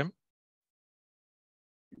 and Cem?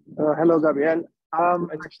 Hello, Gabriel.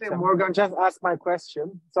 Actually, Morgan just asked my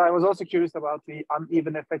question. So I was also curious about the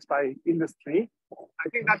uneven effects by industry. I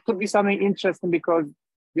think that could be something interesting because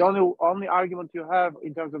the only argument you have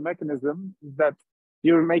in terms of mechanism is that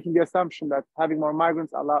you're making the assumption that having more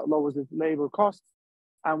migrants lowers the labor costs,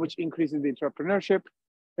 and which increases the entrepreneurship.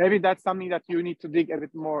 Maybe that's something that you need to dig a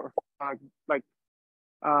bit more, like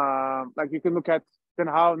you can look at then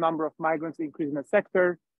how number of migrants increase in a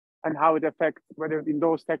sector and how it affects whether in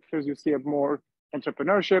those sectors you see a more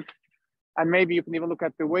entrepreneurship, and maybe you can even look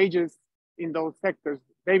at the wages in those sectors,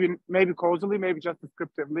 maybe causally, maybe just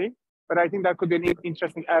descriptively. But I think that could be an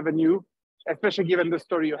interesting avenue, especially given the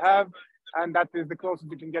story you have, and that is the closest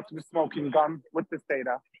you can get to the smoking gun with this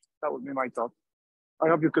data. That would be my thought. I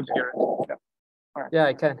hope you could hear it. Yeah. All right. Yeah,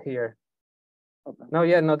 I can hear. Okay. No,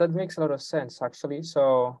 that makes a lot of sense actually.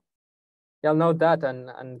 So yeah, I'll note that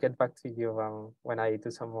and get back to you when I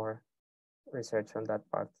do some more research on that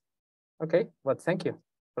part. Okay, well, thank you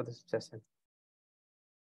for the suggestion.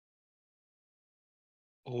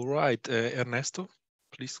 All right, Ernesto,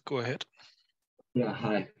 please go ahead. Yeah,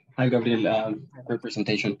 hi, Gabriel. Great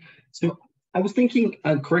presentation. So I was thinking,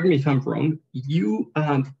 correct me if I'm wrong. You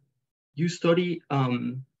study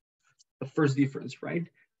the first difference, right?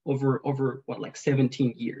 Over what, like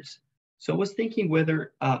 17 years. So I was thinking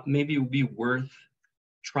whether maybe it would be worth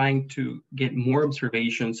trying to get more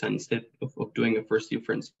observations, and instead of doing a first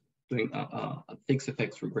difference, doing a fixed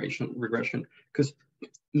effects regression, because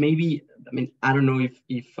maybe, I mean, I don't know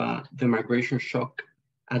if the migration shock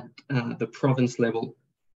at the province level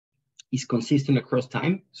is consistent across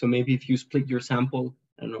time. So maybe if you split your sample,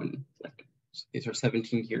 I don't know, in like these are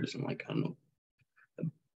 17 years and like, I don't know,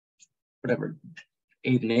 whatever,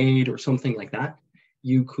 8 and 8 or something like that,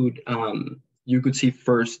 you could see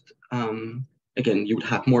first, again, you would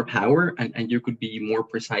have more power and you could be more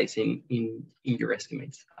precise in your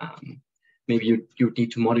estimates. Maybe you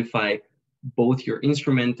need to modify both your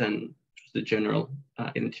instrument and the general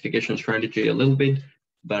identification strategy a little bit,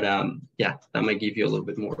 but yeah, that might give you a little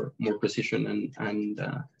bit more precision and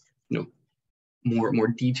you know, more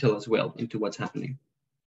detail as well into what's happening.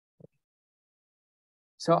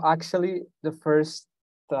 So actually, the first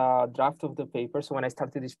draft of the paper, so when I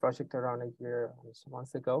started this project around a year and some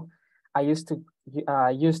months ago, I used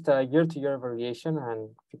a year-to-year variation and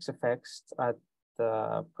fixed effects at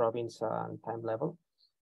the province and time level.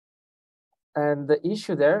 And the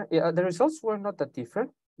issue there, the results were not that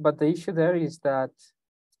different, but the issue there is that,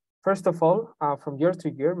 first of all, from year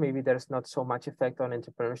to year, maybe there's not so much effect on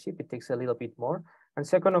entrepreneurship. It takes a little bit more. And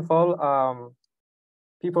second of all,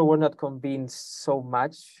 people were not convinced so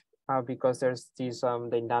much because there's this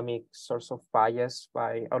dynamic source of bias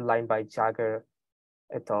outlined by Jagger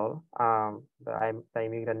et al., the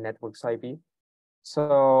Immigrant Networks IB.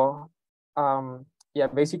 So yeah,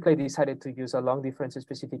 basically decided to use a long difference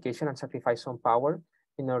specification and sacrifice some power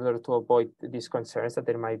in order to avoid these concerns that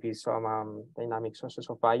there might be some dynamic sources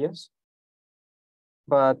of bias.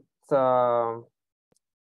 But I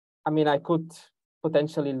mean, I could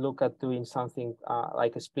potentially look at doing something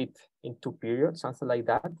like a split in 2 periods, something like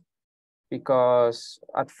that, because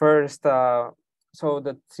at first, so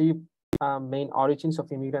the 3 main origins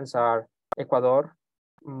of immigrants are Ecuador,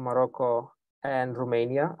 Morocco, and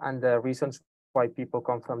Romania, and the reasons why people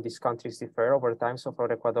come from these countries differ over time. So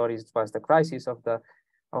for Ecuador, it was the crisis of the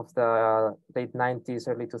late 90s,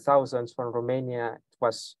 early 2000s. For Romania, it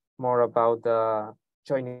was more about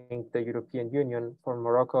joining the European Union. For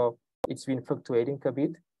Morocco, it's been fluctuating a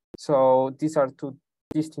bit. So these are two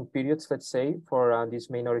distinct periods, let's say, for these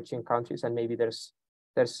main origin countries, and maybe the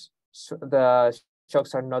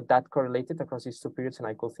shocks are not that correlated across these two periods, and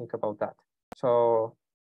I could think about that. So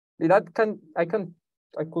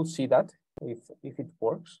I could see that if it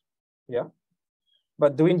works, yeah.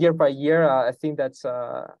 But doing year by year, I think that's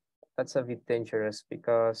a bit dangerous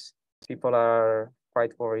because people are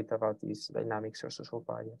quite worried about these dynamics or social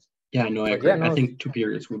bias. Yeah, no, I agree. Yeah, no, I think 2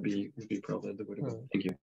 periods would be probably the way to go. Thank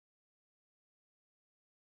you.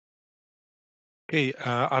 Okay,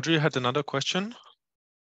 Audrey had another question.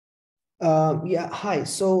 Yeah, hi.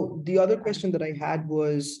 So the other question that I had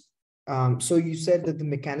was, so you said that the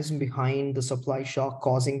mechanism behind the supply shock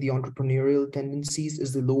causing the entrepreneurial tendencies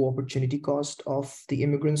is the low opportunity cost of the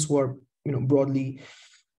immigrants who are, broadly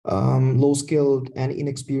low skilled and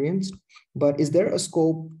inexperienced. But is there a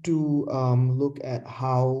scope to look at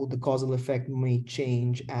how the causal effect may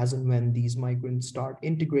change as and when these migrants start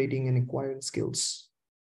integrating and acquiring skills?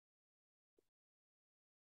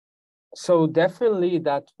 So definitely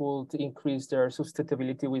that would increase their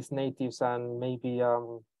susceptibility with natives and maybe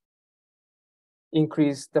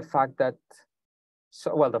increase the fact that,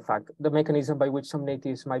 the mechanism by which some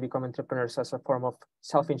natives might become entrepreneurs as a form of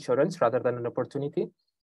self-insurance rather than an opportunity.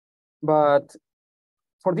 But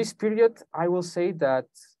for this period, I will say that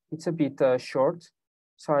it's a bit short.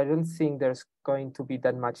 So I don't think there's going to be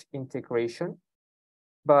that much integration,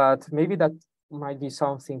 but maybe that might be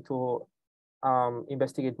something to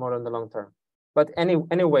investigate more on the long term. But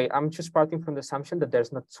anyway, I'm just starting from the assumption that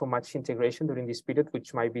there's not so much integration during this period,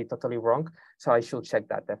 which might be totally wrong. So I should check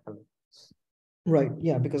that definitely. Right.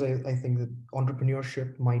 Yeah, because I think that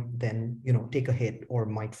entrepreneurship might then, take a hit or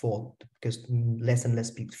might fall because less and less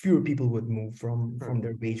people, fewer people would move from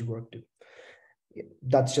their wage work to.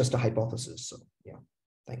 That's just a hypothesis. So yeah,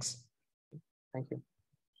 thanks. Thank you.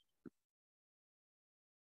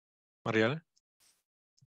 Marielle?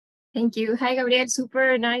 Thank you. Hi, Gabriel.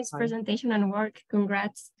 Super nice presentation and work.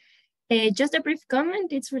 Congrats. Just a brief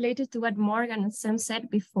comment. It's related to what Morgan and Sam said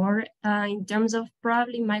before in terms of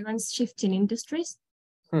probably migrants shifting industries.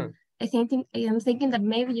 I am thinking that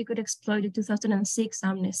maybe you could exploit the 2006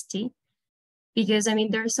 amnesty because,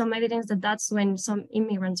 there's some evidence that that's when some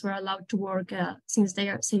immigrants were allowed to work since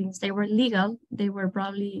they were legal. They were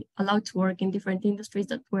probably allowed to work in different industries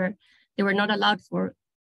that they were not allowed for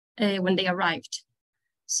when they arrived.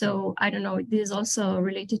 So I don't know, this is also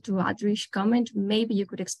related to Adrish's comment. Maybe you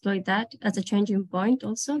could exploit that as a changing point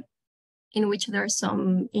also, in which there's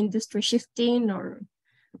some industry shifting or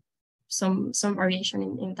some variation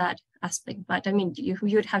in that aspect. But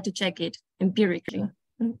you'd have to check it empirically.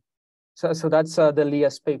 So that's the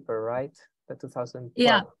Lia's paper, right? The 2000.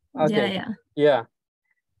 Yeah. Okay. Yeah.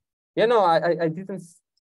 No, I didn't.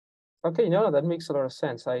 Okay, no, that makes a lot of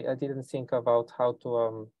sense. I didn't think about how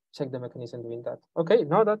to check the mechanism doing that. Okay,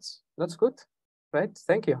 no, that's good, right?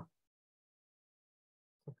 Thank you.